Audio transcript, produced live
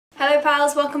Hello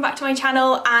pals, welcome back to my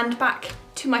channel and back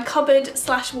to my cupboard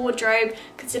slash wardrobe,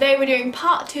 because today we're doing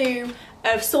part 2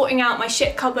 of sorting out my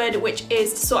shit cupboard, which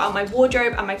is to sort out my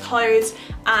wardrobe and my clothes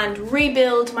and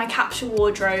rebuild my capsule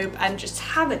wardrobe and just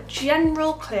have a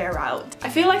general clear out. I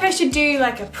feel like I should do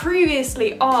like a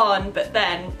previously on, but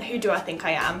then who do I think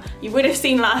I am? You would have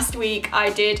seen last week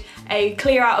I did a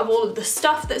clear out of all of the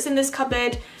stuff that's in this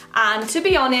cupboard, and to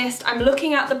be honest, I'm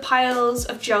looking at the piles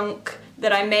of junk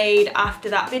that I made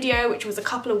after that video, which was a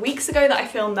couple of weeks ago that I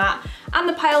filmed that, and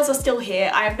the piles are still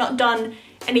here. I have not done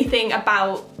anything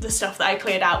about the stuff that I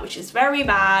cleared out, which is very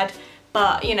bad,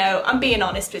 but you know, I'm being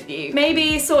honest with you.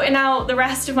 Maybe sorting out the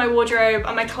rest of my wardrobe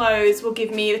and my clothes will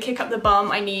give me the kick up the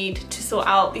bum I need to sort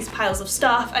out these piles of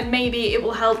stuff, and maybe it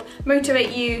will help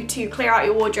motivate you to clear out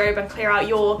your wardrobe and clear out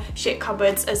your shit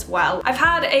cupboards as well. I've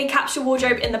had a capsule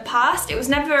wardrobe in the past. It was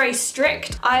never very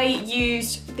strict. I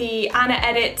used the Anna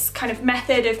Edits kind of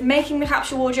method of making the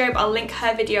capsule wardrobe. I'll link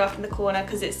her video up in the corner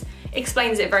because it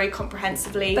explains it very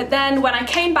comprehensively. But then when I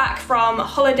came back from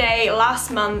holiday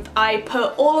last month, I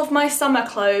put all of my summer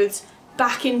clothes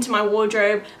back into my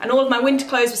wardrobe and all of my winter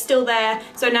clothes were still there.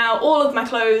 So now all of my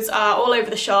clothes are all over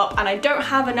the shop and I don't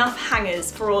have enough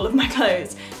hangers for all of my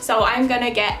clothes. So I'm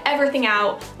gonna get everything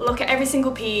out, look at every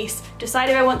single piece, decide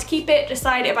if I want to keep it,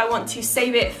 decide if I want to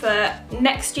save it for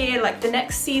next year, like the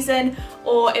next season,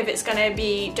 or if it's gonna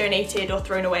be donated or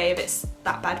thrown away if it's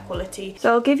that bad quality.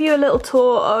 So I'll give you a little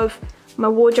tour of my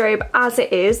wardrobe as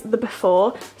it is, the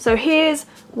before. So here's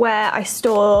where I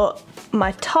store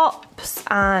my tops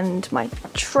and my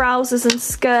trousers and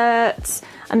skirts,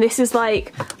 and this is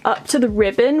like up to the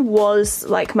ribbon was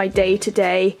like my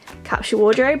day-to-day capsule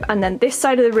wardrobe, and then this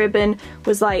side of the ribbon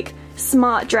was like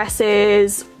smart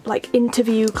dresses, like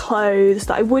interview clothes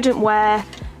that I wouldn't wear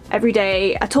every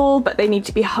day at all, but they need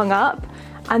to be hung up.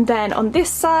 And then on this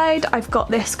side I've got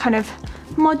this kind of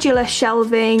modular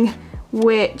shelving,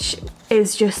 which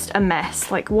is just a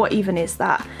mess. Like, what even is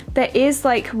that? There is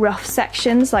like rough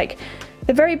sections, like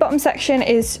the very bottom section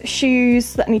is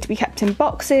shoes that need to be kept in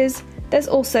boxes. There's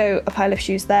also a pile of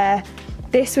shoes there.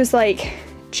 This was like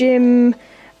gym,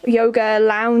 yoga,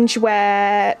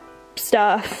 loungewear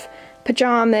stuff,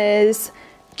 pajamas,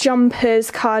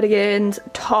 jumpers, cardigans,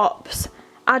 tops,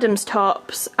 Adam's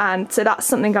tops, and so that's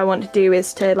something I want to do,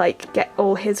 is to like get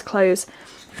all his clothes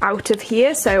out of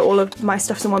here, so all of my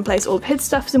stuff's in one place, all of his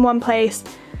stuff's in one place.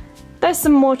 There's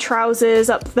some more trousers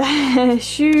up there,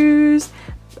 shoes,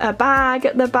 a bag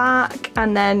at the back,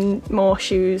 and then more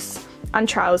shoes and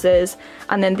trousers,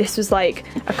 and then this was like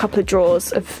a couple of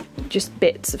drawers of just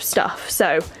bits of stuff.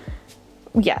 So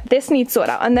yeah, this needs sorted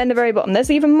out. And then the very bottom,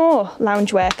 there's even more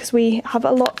loungewear because we have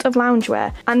a lot of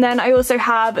loungewear. And then I also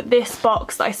have this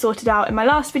box that I sorted out in my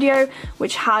last video,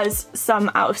 which has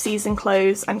some out of season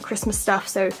clothes and Christmas stuff.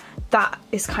 So that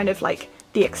is kind of like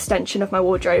the extension of my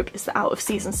wardrobe, is the out of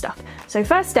season stuff. So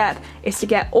first step is to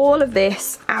get all of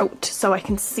this out so I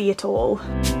can see it all.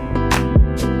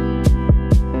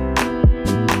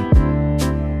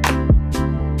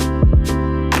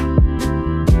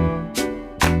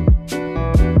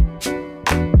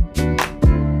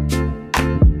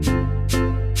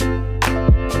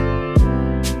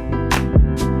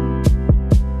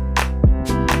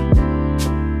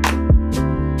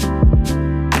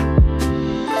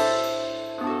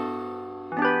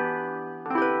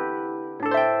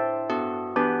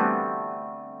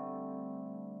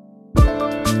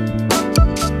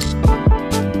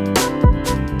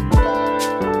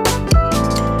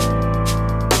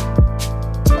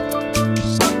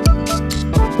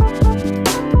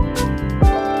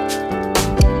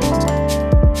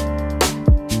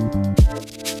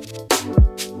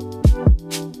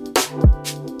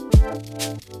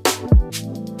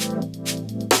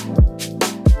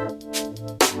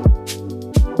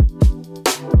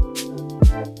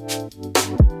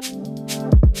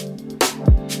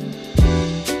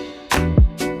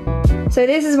 So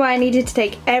this is why I needed to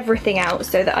take everything out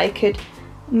so that I could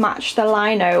match the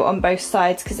lino on both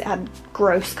sides, because it had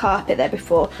gross carpet there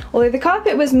before. Although the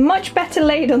carpet was much better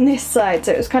laid on this side,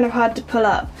 so it was kind of hard to pull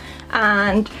up.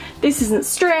 And this isn't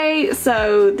straight,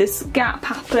 so this gap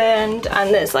happened,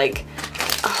 and there's like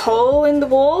a hole in the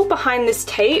wall behind this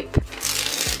tape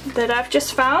that I've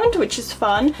just found, which is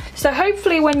fun. So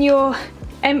hopefully when you're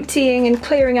emptying and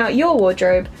clearing out your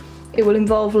wardrobe, it will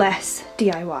involve less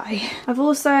DIY. I've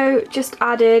also just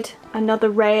added another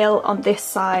rail on this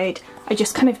side. I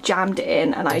just kind of jammed it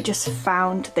in, and I just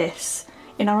found this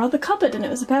in our other cupboard and it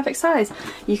was a perfect size.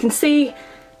 You can see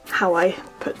how I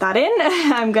put that in.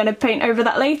 I'm gonna paint over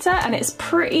that later, and it's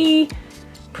pretty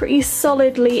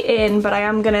solidly in, but I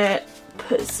am gonna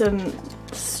put some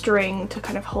string to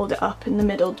kind of hold it up in the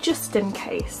middle just in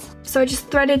case. So I just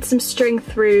threaded some string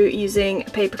through using a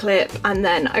paper clip, and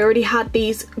then I already had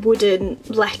these wooden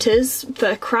letters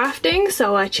for crafting,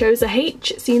 so I chose a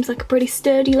H. It seems like a pretty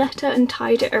sturdy letter, and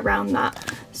tied it around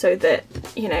that so that,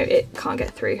 you know, it can't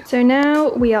get through. So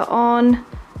now we are on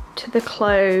to the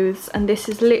clothes, and this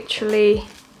is literally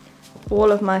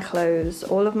all of my clothes,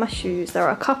 all of my shoes. There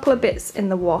are a couple of bits in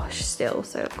the wash still,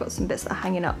 so I've got some bits that are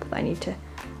hanging up that I need to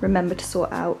remember to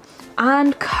sort out.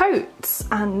 And coats,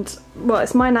 and well,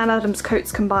 it's mine and Adam's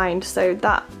coats combined, so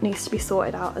that needs to be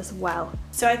sorted out as well.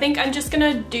 So I think I'm just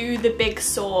gonna do the big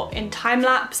sort in time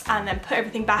lapse and then put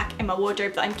everything back in my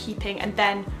wardrobe that I'm keeping, and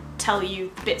then tell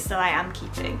you the bits that I am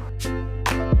keeping.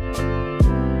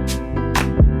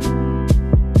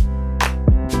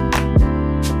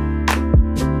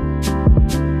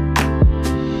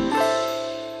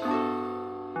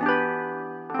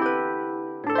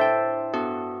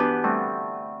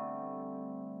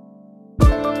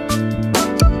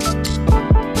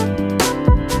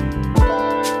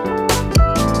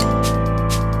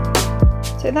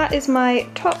 So that is my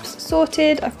tops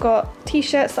sorted. I've got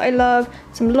t-shirts that I love,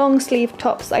 some long sleeve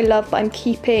tops that I love that I'm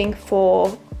keeping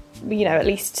for, you know, at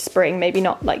least spring, maybe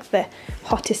not like the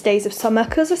hottest days of summer,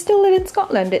 because I still live in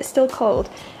Scotland, it's still cold.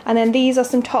 And then these are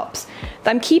some tops that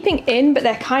I'm keeping in, but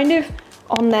they're kind of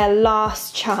on their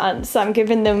last chance. So I'm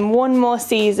giving them one more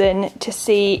season to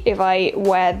see if I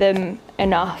wear them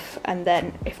enough, and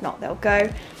then if not, they'll go.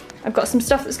 I've got some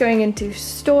stuff that's going into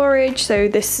storage, so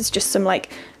this is just some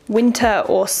like winter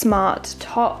or smart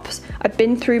tops. I've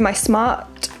been through my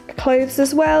smart clothes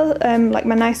as well, like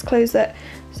my nice clothes, that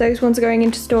those ones are going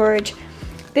into storage.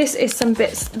 This is some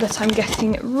bits that I'm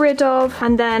getting rid of,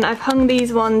 and then I've hung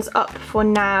these ones up for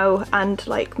now and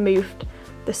like moved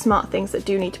the smart things that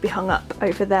do need to be hung up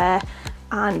over there,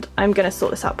 and I'm gonna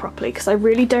sort this out properly because I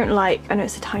really don't like, I know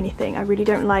it's a tiny thing, I really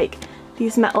don't like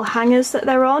these metal hangers that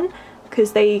they're on,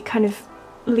 because they kind of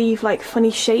leave like funny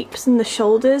shapes in the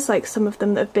shoulders. Like some of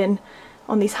them that have been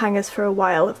on these hangers for a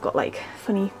while have got like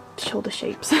funny shoulder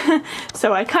shapes.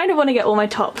 So I kind of want to get all my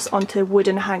tops onto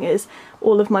wooden hangers.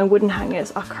 All of my wooden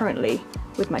hangers are currently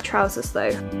with my trousers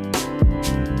though.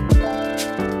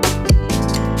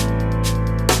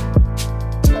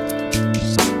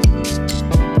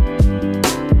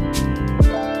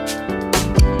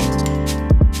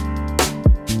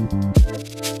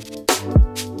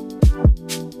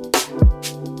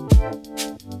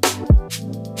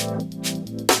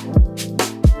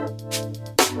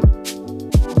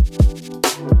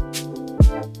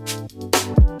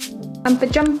 And for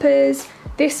jumpers,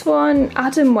 this one,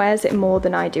 Adam wears it more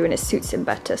than I do and it suits him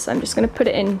better, so I'm just going to put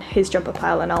it in his jumper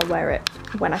pile and I'll wear it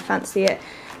when I fancy it.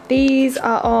 These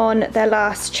are on their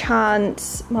last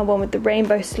chance, my one with the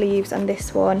rainbow sleeves and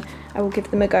this one. I will give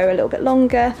them a go a little bit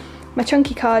longer. My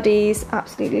chunky cardies,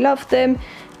 absolutely love them.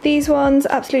 These ones,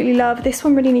 absolutely love. This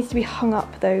one really needs to be hung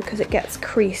up though because it gets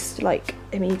creased like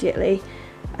immediately.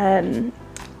 Although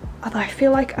I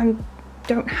feel like I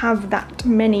don't have that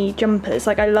many jumpers.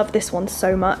 Like I love this one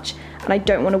so much and I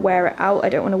don't want to wear it out. I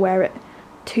don't want to wear it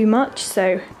too much,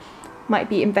 so might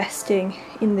be investing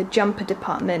in the jumper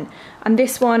department. And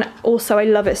this one also, I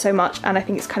love it so much and I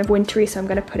think it's kind of wintry, so I'm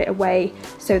going to put it away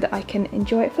so that I can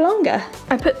enjoy it for longer.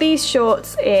 I put these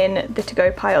shorts in the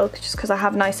to-go pile just because I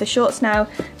have nicer shorts now.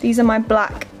 These are my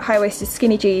black high-waisted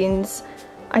skinny jeans.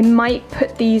 I might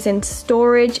put these in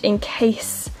storage in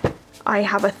case I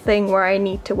have a thing where I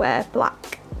need to wear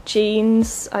black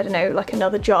jeans, I don't know, like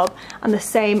another job. And the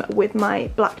same with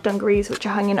my black dungarees, which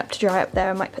are hanging up to dry up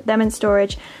there. I might put them in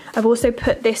storage. I've also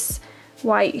put this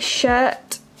white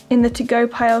shirt in the to-go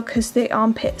pile because the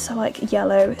armpits are like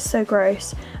yellow. It's so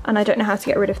gross and I don't know how to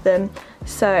get rid of them.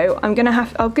 So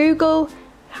I'll Google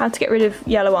how to get rid of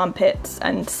yellow armpits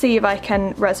and see if I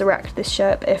can resurrect this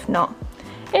shirt, but if not,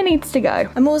 it needs to go.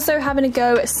 I'm also having a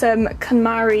go at some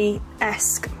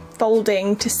KonMari-esque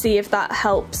folding to see if that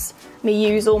helps me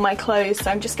use all my clothes.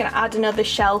 So I'm just going to add another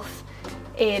shelf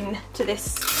in to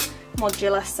this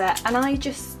modular set and I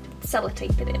just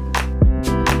sellotape it in.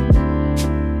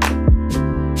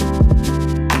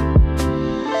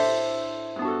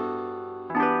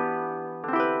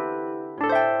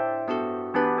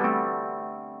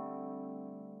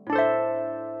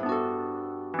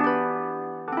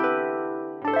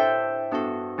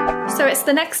 So it's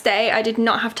the next day. I did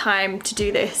not have time to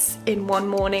do this in one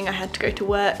morning. I had to go to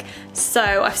work,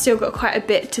 so I've still got quite a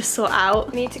bit to sort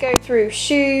out. I need to go through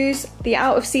shoes, the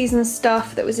out of season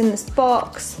stuff that was in this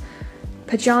box,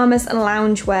 Pyjamas and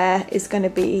loungewear is going to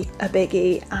be a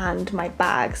biggie, and my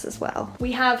bags as well.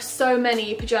 We have so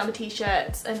many pyjama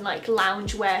t-shirts and like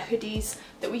loungewear hoodies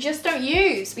that we just don't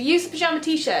use. We use the pyjama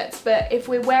t-shirts, but if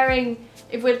we're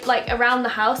like around the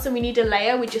house and we need a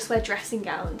layer, we just wear dressing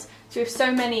gowns. So we have so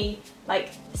many like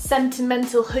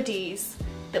sentimental hoodies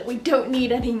that we don't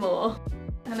need anymore.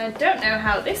 And I don't know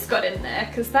how this got in there,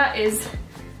 because that is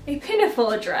a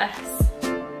pinafore dress.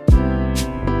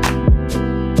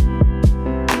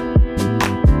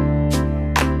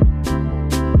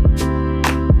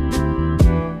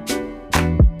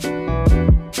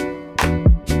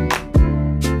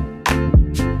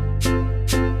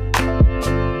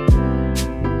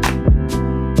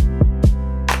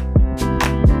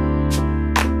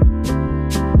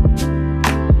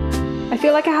 I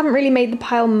feel like I haven't really made the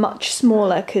pile much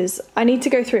smaller because I need to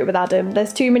go through it with Adam.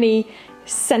 There's too many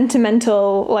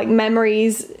sentimental like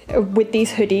memories with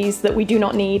these hoodies that we do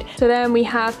not need. So then we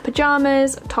have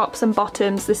pajamas, tops and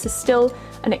bottoms. This is still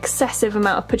an excessive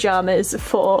amount of pajamas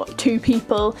for 2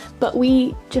 people, but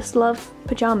we just love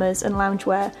pajamas and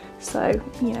loungewear, so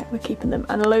you know, we're keeping them.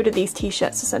 And a load of these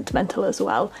t-shirts are sentimental as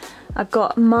well. I've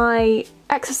got my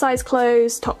exercise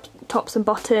clothes, tops and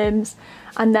bottoms,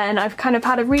 and then I've kind of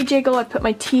had a rejiggle. I put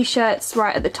my t-shirts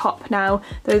right at the top now.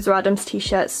 Those are Adam's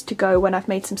t-shirts to go when I've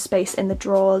made some space in the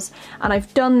drawers. And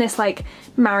I've done this like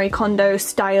Marie Kondo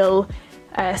style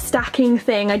stacking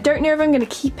thing. I don't know if I'm going to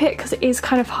keep it because it is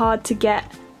kind of hard to get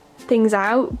things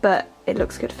out, but it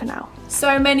looks good for now.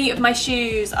 So many of my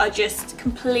shoes are just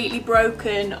completely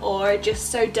broken or just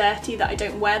so dirty that I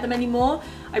don't wear them anymore.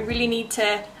 I really need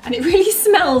to, and it really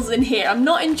smells in here. I'm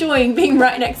not enjoying being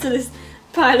right next to this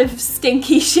pile of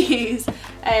stinky shoes.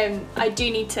 I do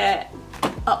need to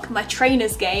up my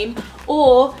trainer's game,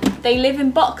 or they live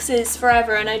in boxes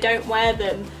forever and I don't wear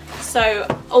them. So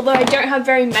although I don't have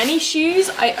very many shoes,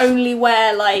 I only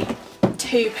wear like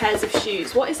 2 pairs of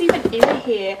shoes. What is even in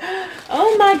here?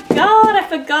 Oh my god, I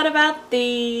forgot about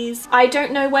these. I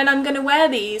don't know when I'm gonna wear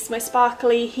these, my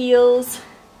sparkly heels,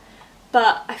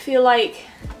 but I feel like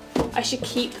I should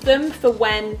keep them for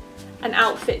when an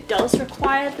outfit does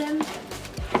require them.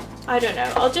 I don't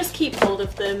know, I'll just keep hold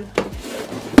of them.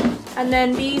 And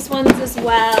then these ones as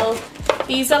well.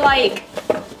 These are like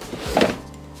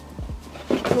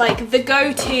the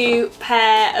go-to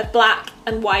pair of black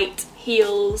and white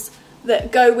heels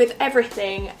that go with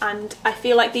everything, and I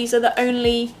feel like these are the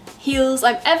only heels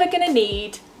I'm ever gonna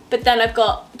need. But then I've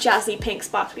got jazzy pink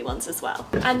sparkly ones as well.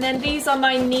 And then these are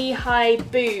my knee-high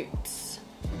boots,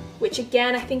 which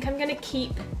again I think I'm gonna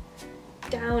keep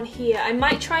down here. I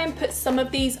might try and put some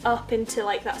of these up into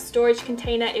like that storage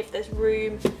container if there's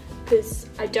room, because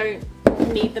I don't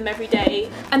need them every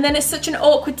day. And then it's such an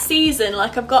awkward season,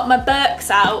 like I've got my Birks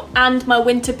out and my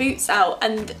winter boots out,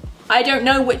 and I don't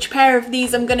know which pair of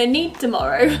these I'm gonna need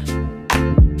tomorrow.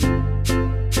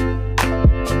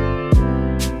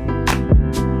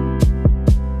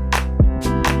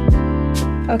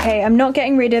 Okay, I'm not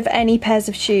getting rid of any pairs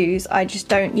of shoes. I just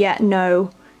don't yet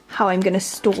know how I'm going to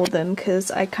store them,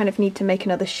 because I kind of need to make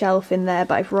another shelf in there,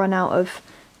 but I've run out of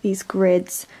these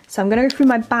grids. So I'm going to go through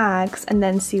my bags and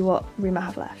then see what room I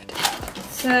have left.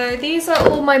 So these are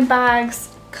all my bags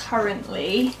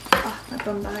currently. Oh, my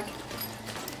bum bag.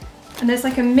 And there's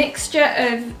like a mixture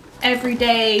of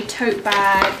everyday tote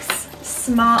bags,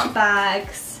 smart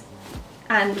bags,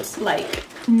 and like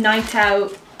night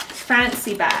out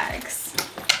fancy bags.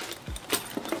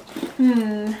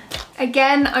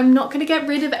 Again, I'm not going to get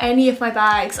rid of any of my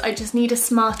bags, I just need a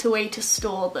smarter way to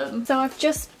store them. So I've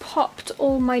just popped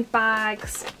all my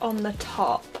bags on the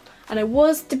top, and I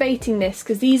was debating this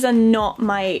because these are not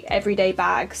my everyday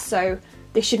bags, so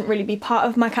they shouldn't really be part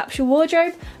of my capsule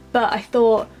wardrobe, but I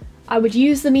thought I would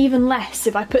use them even less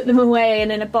if I put them away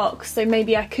and in a box, so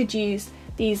maybe I could use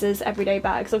these as everyday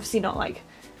bags. Obviously not like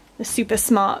the super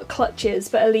smart clutches,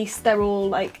 but at least they're all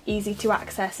like easy to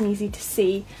access and easy to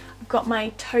see. I've got my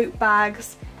tote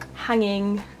bags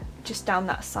hanging just down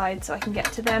that side so I can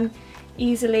get to them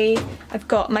easily. I've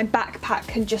got my backpack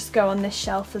can just go on this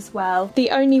shelf as well.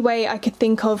 The only way I could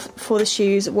think of for the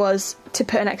shoes was to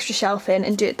put an extra shelf in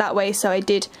and do it that way, so I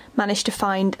did manage to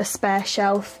find a spare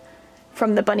shelf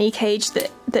from the bunny cage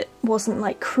that wasn't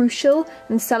like crucial,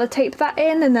 and sellotape that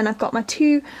in. And then I've got my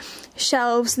 2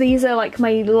 shelves. These are like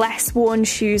my less worn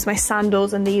shoes, my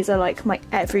sandals, and these are like my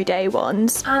everyday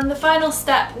ones. And the final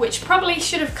step, which probably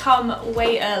should have come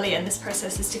way earlier in this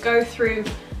process, is to go through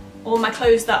all my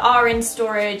clothes that are in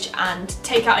storage and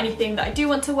take out anything that I do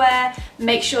want to wear,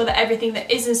 make sure that everything that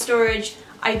is in storage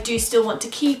I do still want to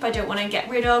keep, I don't want to get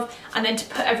rid of, and then to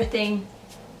put everything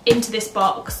into this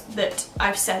box that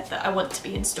I've said that I want to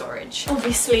be in storage.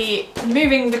 Obviously,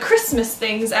 moving the Christmas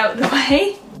things out of the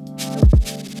way.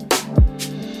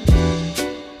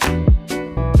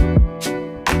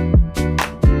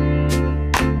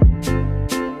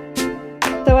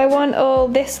 So I want all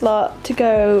this lot to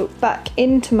go back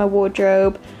into my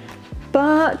wardrobe,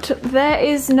 but there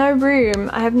is no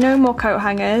room. I have no more coat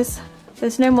hangers.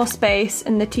 There's no more space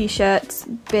in the t-shirts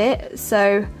bit,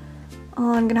 so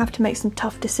I'm gonna have to make some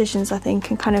tough decisions, I think,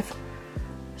 and kind of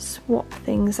swap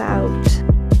things out.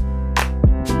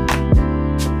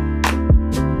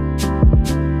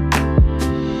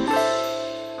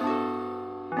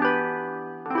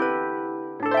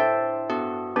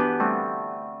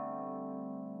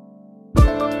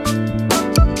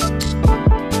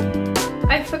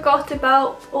 I forgot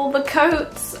about all the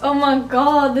coats. Oh my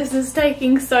god, this is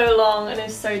taking so long and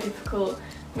it's so difficult.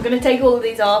 I'm gonna take all of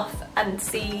these off and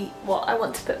see what I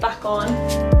want to put back on.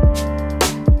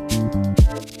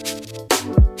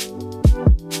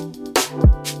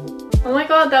 Oh my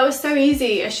god, that was so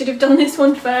easy. I should have done this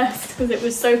one first because it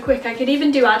was so quick. I could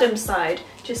even do Adam's side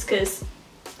just because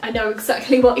I know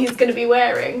exactly what he's going to be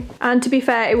wearing. And to be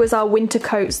fair, it was our winter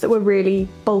coats that were really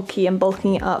bulky and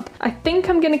bulking it up. I think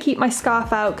I'm going to keep my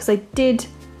scarf out because I did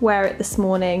wear it this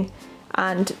morning,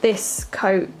 and this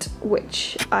coat,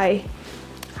 which I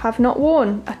have not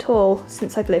worn at all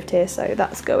since I've lived here, so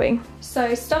that's going.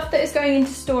 So stuff that is going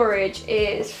into storage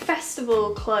is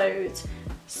festival clothes,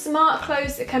 smart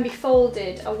clothes that can be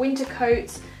folded, a winter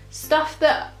coat, stuff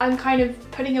that I'm kind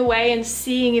of putting away and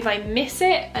seeing if I miss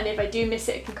it, and if I do miss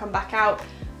it, it can come back out.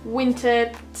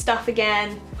 Winter stuff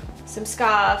again, some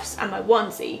scarves, and my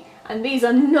onesie. And these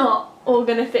are not all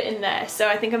gonna fit in there, so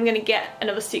I think I'm gonna get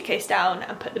another suitcase down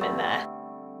and put them in there.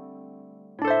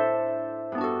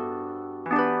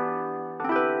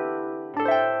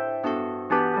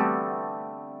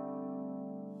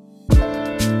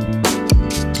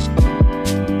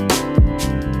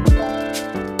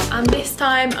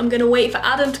 Time I'm gonna wait for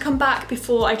Adam to come back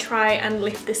before I try and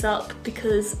lift this up,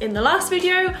 because in the last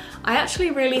video I actually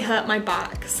really hurt my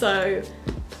back, so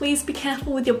please be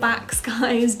careful with your backs,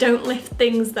 guys. Don't lift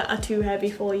things that are too heavy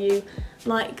for you,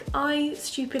 like I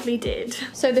stupidly did.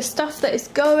 So the stuff that is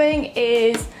going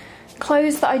is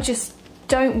clothes that I just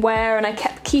don't wear, and I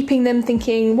kept keeping them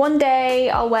thinking one day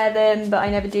I'll wear them, but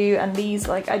I never do, and these,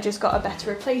 like, I just got a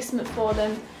better replacement for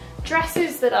them.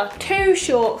 Dresses that are too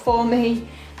short for me.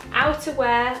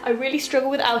 Outerwear, I really struggle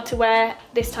with outerwear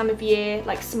this time of year,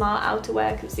 like smart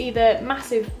outerwear, because it's either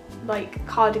massive like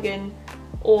cardigan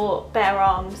or bare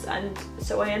arms, and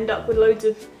so I end up with loads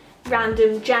of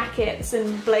random jackets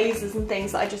and blazers and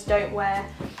things that I just don't wear.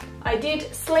 I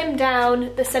did slim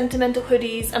down the sentimental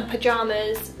hoodies and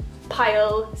pyjamas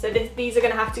pile, so these are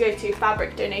going to have to go to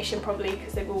fabric donation probably,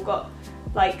 because they've all got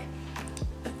like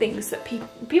things that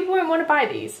people won't want to buy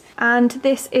these. And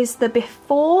this is the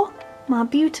before. My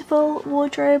beautiful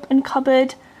wardrobe and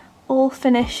cupboard all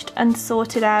finished and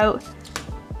sorted out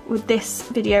with this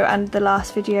video and the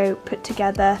last video put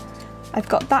together. I've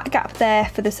got that gap there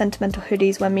for the sentimental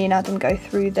hoodies when me and Adam go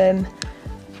through them.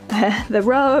 The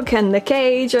rug and the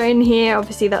cage are in here.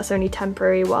 Obviously that's only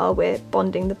temporary while we're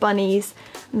bonding the bunnies,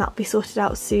 and that'll be sorted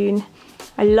out soon.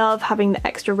 I love having the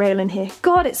extra rail in here.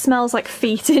 God, it smells like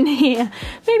feet in here.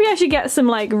 Maybe I should get some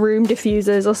like room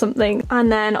diffusers or something.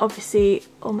 And then obviously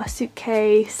all my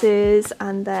suitcases,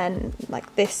 and then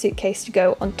like this suitcase to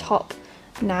go on top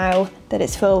now that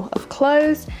it's full of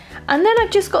clothes. And then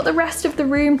I've just got the rest of the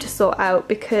room to sort out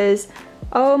because,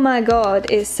 oh my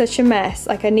god, it's such a mess.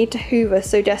 Like, I need to hoover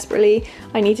so desperately.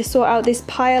 I need to sort out this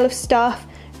pile of stuff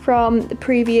from the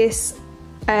previous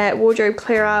wardrobe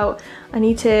clear out. I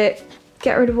need to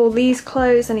get rid of all these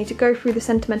clothes. I need to go through the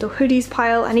sentimental hoodies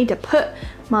pile. I need to put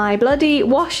my bloody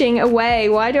washing away.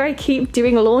 Why do I keep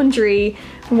doing laundry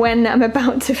when I'm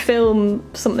about to film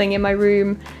something in my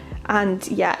room? And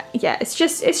yeah, it's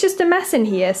just a mess in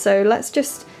here, so let's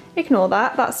just ignore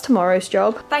that. That's tomorrow's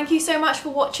job. Thank you so much for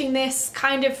watching this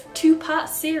kind of two-part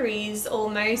series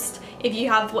almost, if you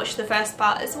have watched the first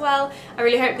part as well. I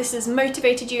really hope this has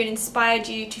motivated you and inspired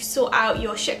you to sort out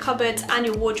your shit cupboards and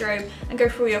your wardrobe and go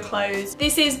through your clothes.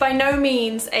 This is by no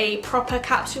means a proper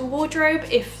capsule wardrobe,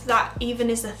 if that even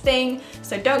is a thing,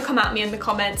 so don't come at me in the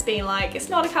comments being like, it's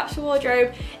not a capsule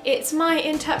wardrobe. It's my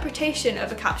interpretation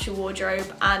of a capsule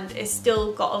wardrobe, and it's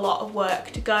still got a lot of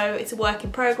work to go. It's a work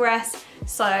in progress.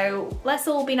 So let's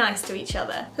all be nice to each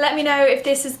other. Let me know if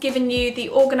this has given you the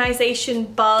organisation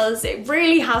buzz. It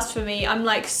really has for me. I'm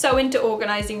like so into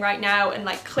organising right now and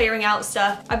like clearing out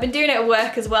stuff. I've been doing it at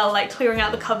work as well, like clearing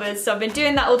out the cupboards. So I've been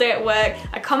doing that all day at work.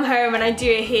 I come home and I do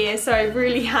it here. So I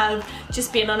really have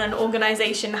just been on an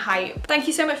organisation hype. Thank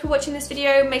you so much for watching this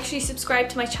video. Make sure you subscribe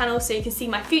to my channel so you can see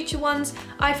my future ones.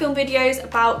 I film videos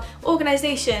about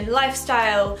organisation,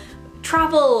 lifestyle,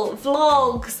 travel,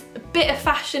 vlogs, a bit of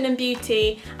fashion and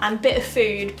beauty, and a bit of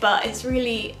food, but it's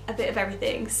really a bit of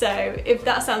everything. So if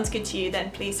that sounds good to you,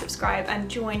 then please subscribe and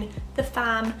join the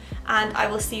fam, and I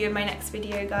will see you in my next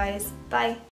video, guys. Bye.